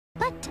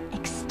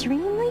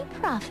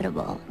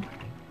profitable.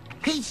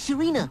 Hey,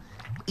 Serena,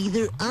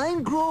 either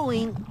I'm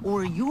growing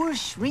or you're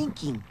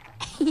shrinking.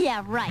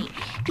 Yeah, right.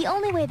 The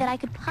only way that I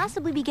could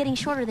possibly be getting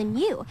shorter than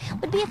you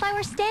would be if I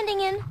were standing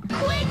in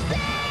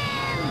Quicksand!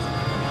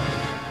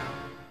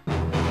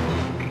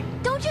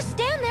 Don't just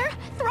stand there!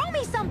 Throw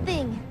me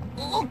something!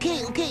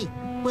 Okay,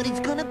 but it's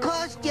gonna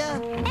cost ya.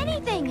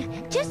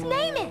 Anything! Just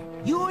name it!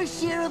 Your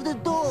share of the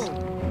dough.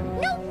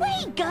 No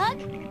way, Gug!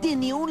 Then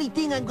the only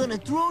thing I'm gonna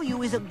throw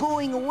you is a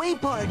going-away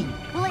party.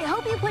 Well, I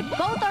hope you put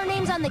both our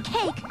names on the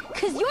cake,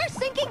 because you're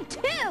sinking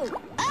too!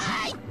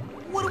 Aye!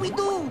 What do we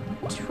do?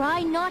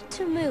 Try not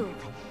to move.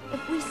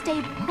 If we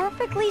stay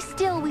perfectly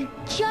still, we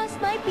just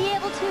might be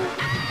able to...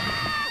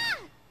 Ah!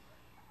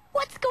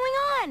 What's going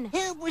on?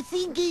 Help, we're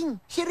sinking.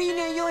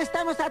 Serena y yo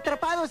estamos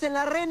atrapados en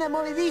la arena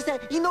movediza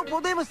y no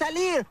podemos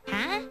salir.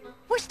 Huh?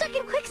 We're stuck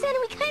in quicksand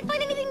and we can't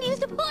find anything to use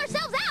to pull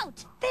ourselves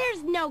out.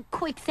 There's no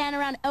quicksand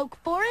around Oak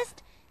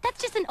Forest. That's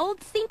just an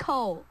old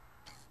sinkhole.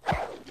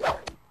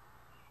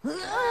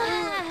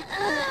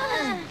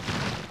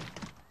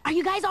 Are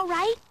you guys all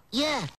right? Yeah,